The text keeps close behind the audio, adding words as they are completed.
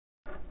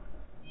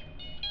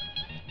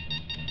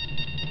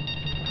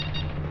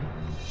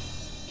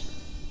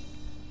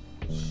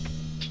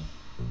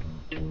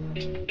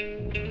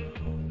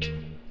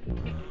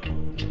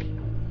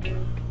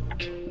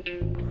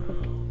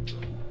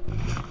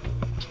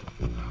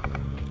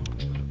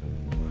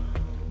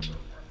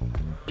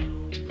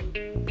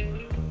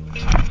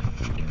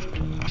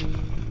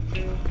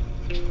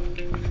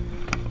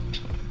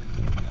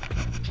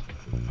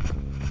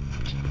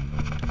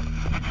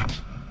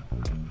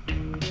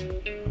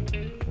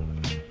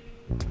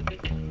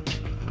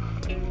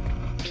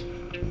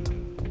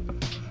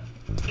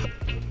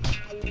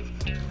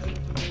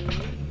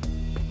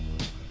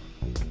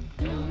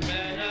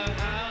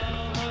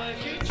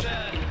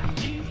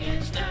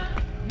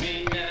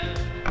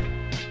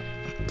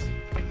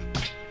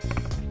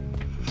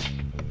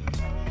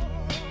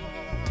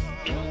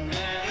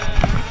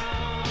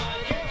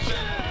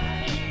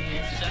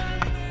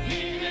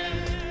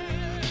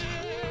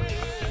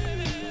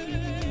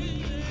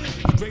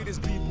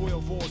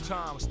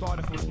time,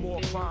 started from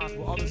small crimes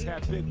where others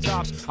had big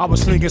tops. I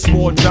was slinging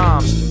small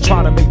dimes,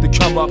 trying to make the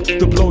come up.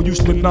 The blow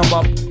used to numb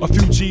up a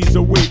few G's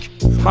a week.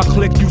 My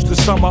clique used to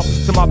sum up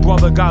till my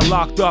brother got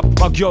locked up,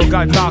 my girl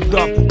got knocked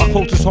up, my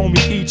closest homie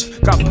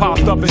each got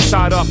popped up and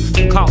shot up.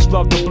 Cops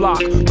love the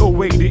block, no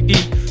way to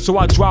eat, so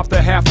I dropped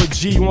a half a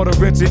G on a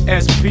rented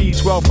SP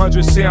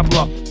 1200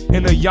 sampler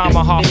in a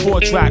Yamaha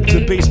 4-track.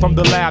 The bass from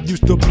the lab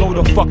used to blow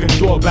the fucking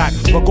door back.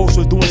 My ghost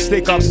was doing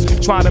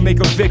stick-ups, trying to make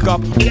a Vic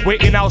up,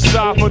 waiting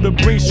outside for the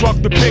Breeze truck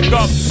to pick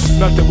up.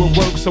 Nothing would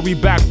work, so we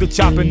back to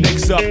chopping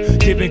nicks up,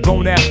 giving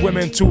grown-ass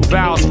women 2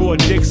 vows for a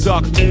dick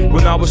suck.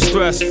 When I was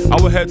stressed,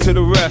 I would head to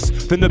the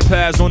rest, then the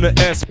pads on the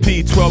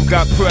SP 12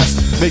 got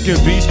pressed, making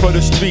beats for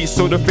the streets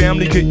so the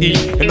family could eat.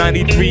 In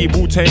 '93,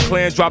 Wu-Tang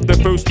Clan dropped their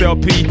first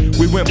LP.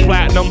 We went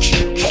platinum.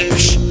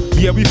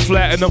 Yeah, we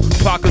flattened them,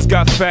 pockets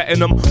got fat in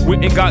them,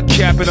 Witten got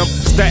capping them,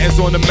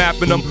 Statins on the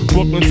map in them,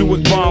 Brooklyn Zoo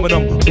was bombing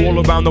them, all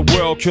around the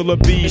world, killer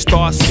bees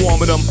start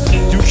swarming them.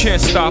 You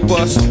can't stop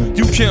us,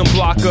 you can't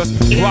block us,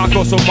 rock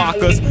us or mock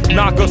us,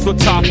 knock us or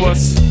top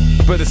us,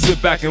 better sit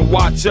back and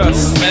watch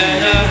us. No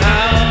matter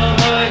how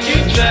hard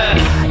you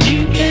try,